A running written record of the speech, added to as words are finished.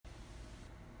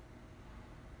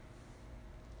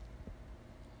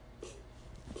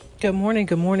Good morning,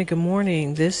 good morning, good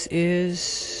morning. This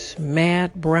is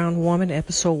Mad Brown Woman,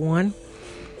 episode 1.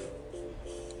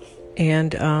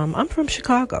 And I'm from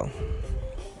Chicago,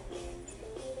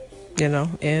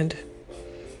 and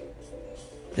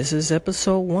this is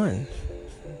episode 1.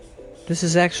 This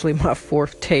is actually my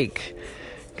 4th take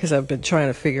because I've been trying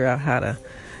to figure out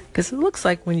because it looks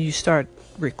like when you start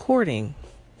recording,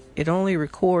 it only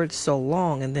records so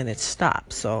long and then it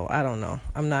stops. So I don't know.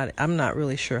 I'm not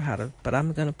really sure but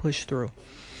I'm going to push through.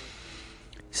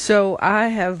 So I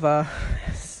have,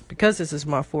 because this is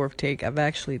my 4th take, I've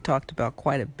actually talked about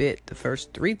quite a bit the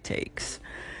first 3 takes.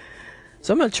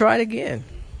 So I'm going to try it again.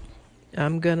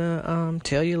 I'm going to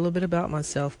tell you a little bit about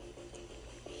myself.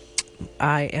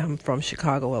 I am from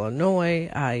Chicago,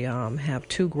 Illinois. I have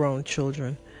 2 grown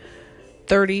children,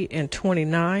 30 and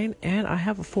 29, and I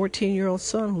have a 14-year-old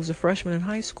son who's a freshman in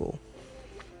high school.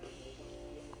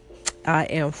 I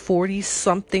am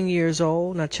 40-something years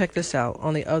old. Now check this out.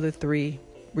 On the other 3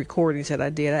 recordings that I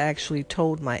did, I actually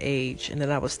told my age, and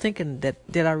then I was thinking that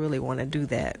did I really want to do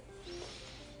that?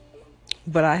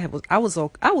 But I was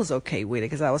okay with it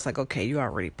because I was like, okay, you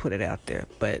already put it out there,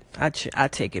 but I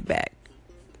take it back.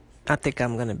 I think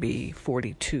I'm gonna be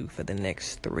 42 for the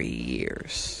next 3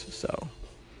 years, so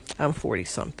I'm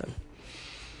 40-something.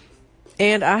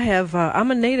 And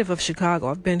I'm a native of Chicago.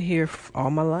 I've been here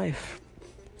all my life.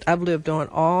 I've lived on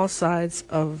all sides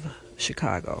of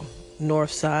Chicago,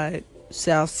 north side,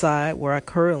 south side, where I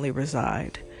currently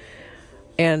reside,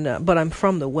 but I'm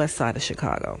from the west side of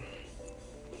Chicago.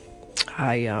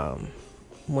 I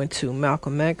went to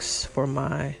Malcolm X for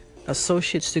my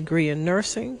associate's degree in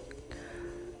nursing.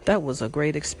 That was a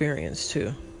great experience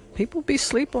too. People be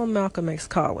sleep on Malcolm X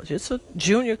College. It's a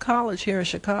junior college here in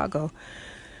Chicago,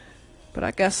 but I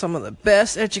got some of the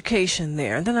best education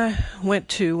there. And then I went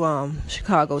to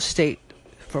Chicago State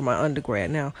for my undergrad.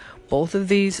 Now, both of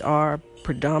these are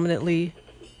predominantly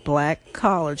black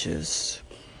colleges,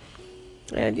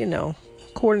 and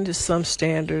according to some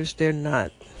standards, they're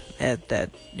not at that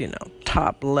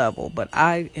top level, but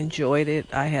I enjoyed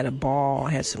it. I had a ball.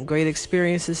 I had some great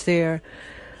experiences there.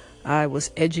 I was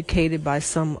educated by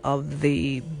some of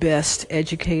the best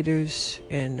educators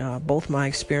in both my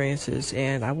experiences,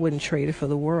 and I wouldn't trade it for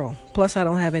the world. Plus, I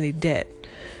don't have any debt.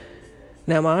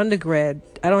 Now, I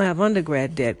don't have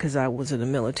undergrad debt because I was in the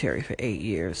military for 8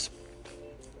 years,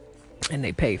 and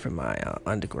they paid for my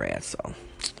undergrad.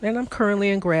 And I'm currently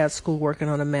in grad school working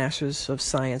on a Master's of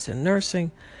Science in Nursing,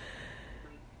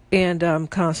 and I'm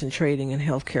concentrating in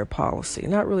healthcare policy.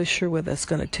 Not really sure where that's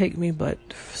going to take me, but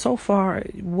so far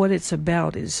what it's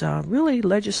about is really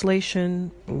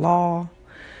legislation, law.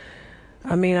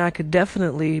 I mean, I could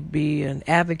definitely be an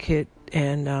advocate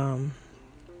and,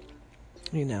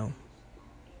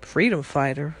 freedom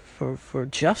fighter for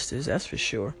justice, that's for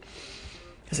sure.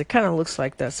 Because it kind of looks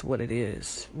like that's what it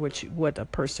is, what a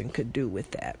person could do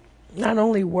with that. Not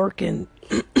only work in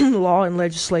law and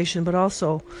legislation, but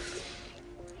also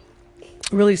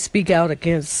really speak out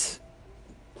against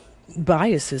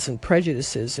biases and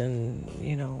prejudices and,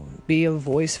 be a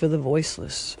voice for the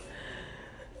voiceless.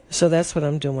 So that's what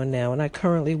I'm doing now. And I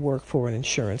currently work for an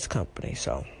insurance company.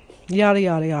 So yada,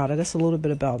 yada, yada. That's a little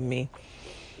bit about me.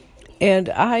 And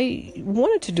I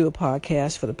wanted to do a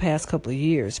podcast for the past couple of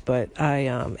years, but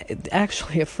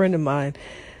actually a friend of mine,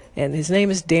 and his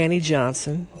name is Danny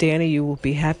Johnson. Danny, you will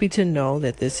be happy to know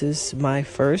that this is my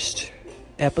first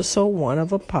episode 1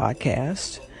 of a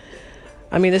podcast.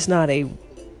 I mean, it's not a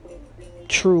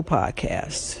true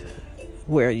podcast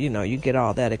where, you get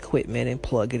all that equipment and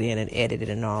plug it in and edit it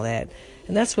and all that.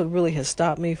 And that's what really has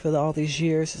stopped me for all these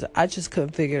years. Is I just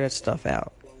couldn't figure that stuff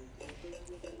out.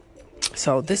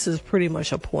 So this is pretty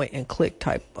much a point and click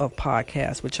type of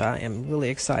podcast, which I am really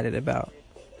excited about.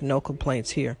 No complaints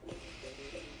here.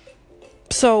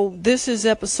 So this is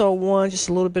episode 1, just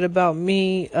a little bit about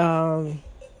me.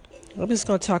 I'm just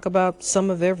going to talk about some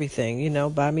of everything,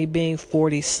 by me being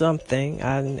 40-something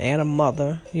and a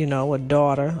mother, a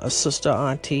daughter, a sister,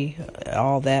 auntie,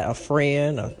 all that, a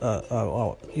friend,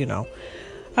 I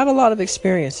have a lot of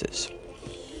experiences.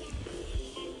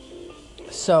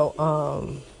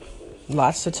 So,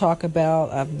 lots to talk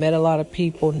about. I've met a lot of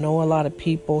people, know a lot of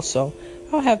people, so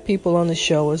I'll have people on the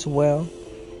show as well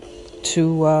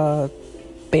to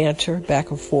banter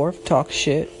back and forth, talk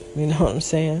shit, you know what I'm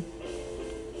saying?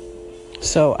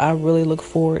 So I really look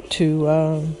forward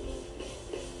to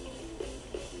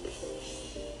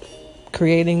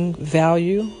creating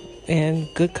value and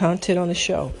good content on the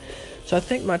show. So I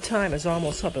think my time is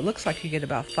almost up. It looks like you get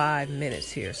about 5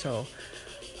 minutes here. So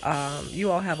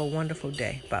you all have a wonderful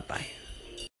day. Bye-bye.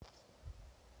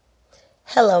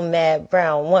 Hello, Mad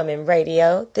Brown Woman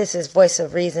Radio. This is Voice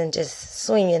of Reason just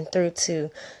swinging through to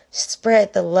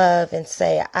spread the love and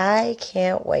say, I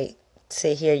can't wait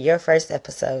to hear your first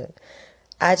episode.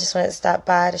 I just wanted to stop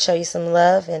by to show you some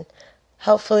love and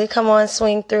hopefully come on,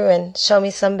 swing through and show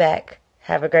me some back.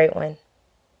 Have a great one.